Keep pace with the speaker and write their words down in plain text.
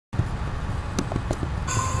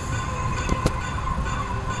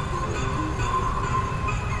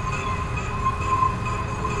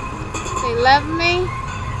love me.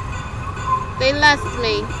 They lust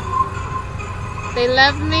me. They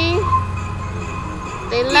love me.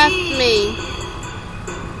 They lust me.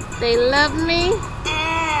 They love me.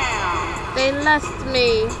 They lust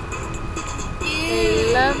me.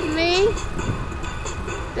 They love me.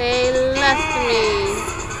 They lust me.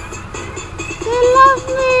 They love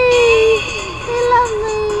me. They love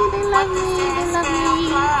me. They love me. They love me.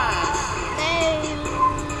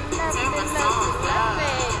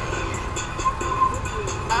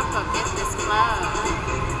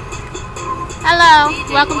 Hello,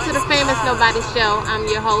 welcome to the Famous Nobody Show. I'm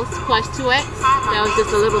your host, Plush2X. That was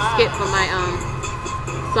just a little skit from my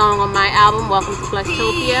song on my album, Welcome to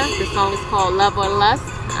Plushtopia. The song is called Love or Lust.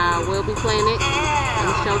 I will be playing it on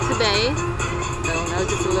the show today. So that was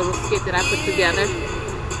just a little skit that I put together.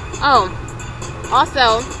 Oh,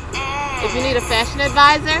 also, if you need a fashion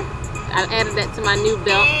advisor, I added that to my new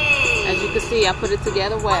belt. As you can see, I put it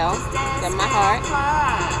together well. Got my heart.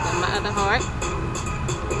 Got my other heart.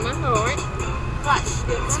 Got my heart. Got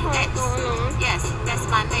my heart going on. Yes, that's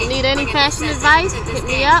my name. You need any fashion advice? Hit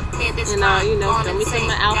me up. And you know, show me some of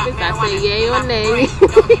my outfits. I say yay or nay.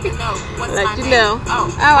 Let you know. Oh,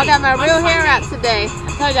 I got my real hair out today. I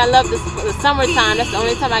told you I love this for the summertime. That's the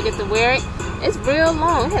only time I get to wear it. It's real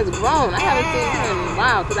long. It has grown. I haven't seen it in a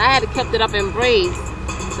while because I had kept it up in braids.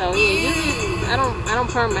 So yeah, usually I don't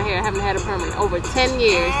perm my hair. I haven't had a perm in over 10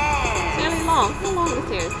 years. It's really long. How long this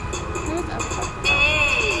hair is? Here's the other part.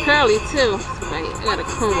 Curly too. Right. I gotta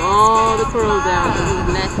comb all the curls down. This is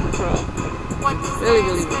a natural curl. Really,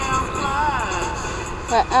 really, really.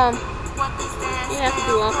 But you have to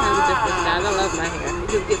do all kinds of different styles. I love my hair. It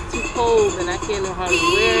just gets too cold and I can't hardly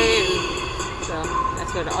wear it. So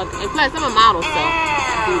that's where the other. And plus, I'm a model, so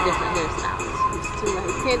I do different hairstyles. It's too much.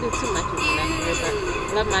 You can't do too much with my natural hair, but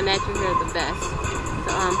I love my natural hair the best.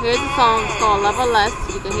 So here's the song. It's called Love or Lust.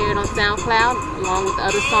 You can hear it on SoundCloud along with the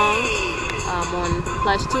other songs on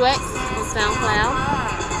Plush2X on SoundCloud.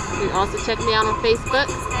 You can also check me out on Facebook,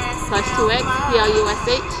 Plush2X,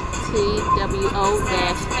 PLUSHTWO-X.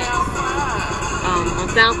 On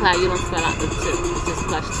SoundCloud, you don't spell out the 2. It's just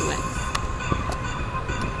Plush2X.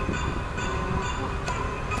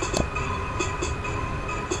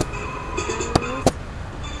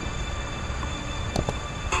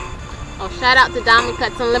 Oh, shout out to Diamond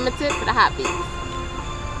Cuts Unlimited for the hot beats.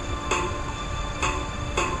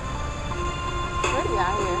 Pretty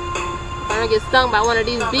out here. If I don't get stung by one of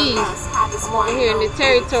these bees, I'm over here in the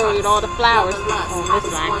territory with all the flowers on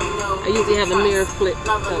this side. I usually have the mirror flipped,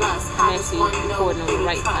 so I'm actually recording on the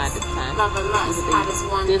right side this time.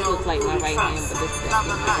 This looks like my right hand, but this is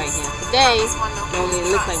actually my right hand. Today, normally it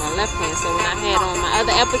looks like my left hand, so when I had on my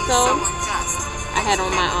other episode, I had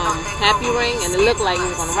on my happy ring, and it looked like it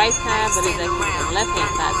was on the right side, but it's actually on the left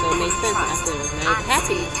hand side, so it made sense. And I said it was married to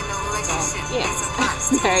happiness. So yeah,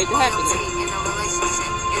 married to happiness.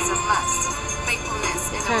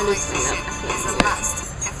 Turn this thing up.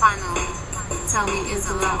 And finally, tell me, is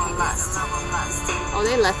a love or lust? Oh,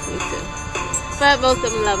 they lust me too. But most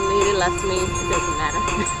of them love me. They lust me. It doesn't matter.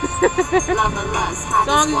 As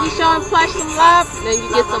long as you show Plush some love, then you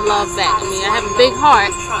get some love back. I mean, I have a big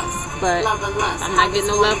heart. But I'm not getting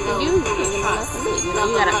no love from you. You can't get no love from me. You know,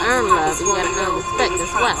 you gotta earn love. You gotta earn respect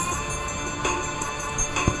as well.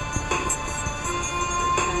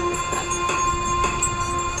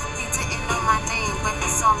 He didn't know my name, but he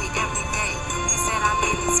saw me every day. He said I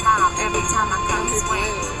made him smile every time I come his way.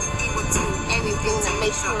 He would do anything to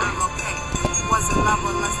make sure I'm okay. Was it love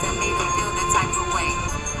or lust that made him feel that type of way?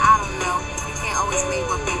 I don't know. You can't always read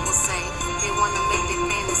what people say. They wanna make their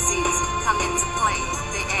fantasies come into play.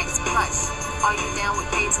 They ask Plush, are you down with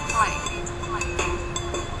pay to play?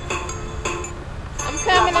 I'm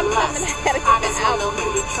coming. I gotta get this out. Know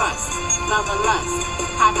who to trust. Love or lust.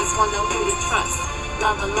 I just wanna know who to trust.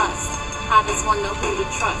 Love or lust. I just wanna know who to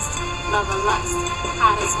trust. Love or lust.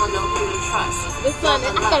 I just wanna know who to trust. This sun, I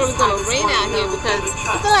thought it was gonna rain out here because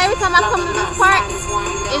I feel like every time I come to this park,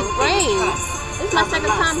 it rains. This is my second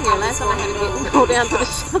time here. Last time I had to go down to the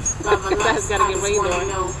shops. I just gotta get rained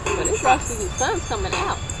on. But it's actually the sun's coming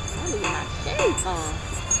out. I need my shades on.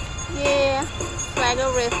 Yeah,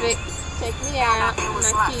 swaggerific. Check me out. I'm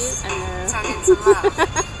not cute. I know.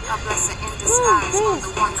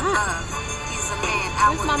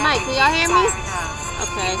 Where's my mic? Can y'all hear me?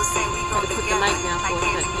 Okay. Gotta put the mic down for a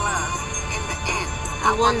second.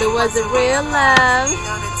 I wonder, was it real love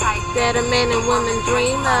that a man and woman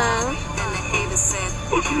dream of?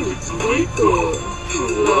 It's way good.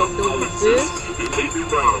 Love don't exist.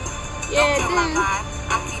 Yeah, it do.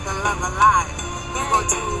 I'm keeping love alive. You go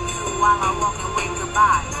do you while I walk and wave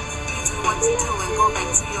goodbye. You do what you do and go back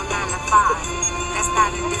to your 9 to 5. That's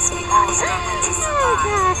not a disrespect.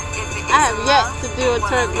 I have yet to do a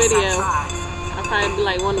twerk video. I'll probably be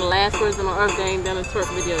like one of the last person on earth that ain't done a twerk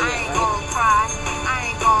video yet, right?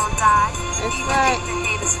 That's right.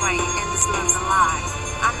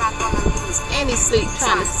 Any sleep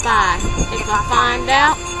trying to spy. If I find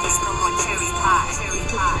out,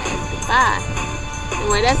 goodbye.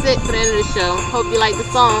 Anyway, that's it for the end of the show. Hope you like the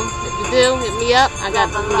song. If you do, hit me up. I got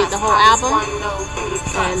to get the whole album.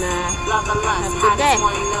 And have a good day.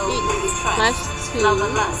 Peace. Plush to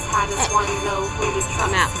X.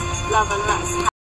 I'm out.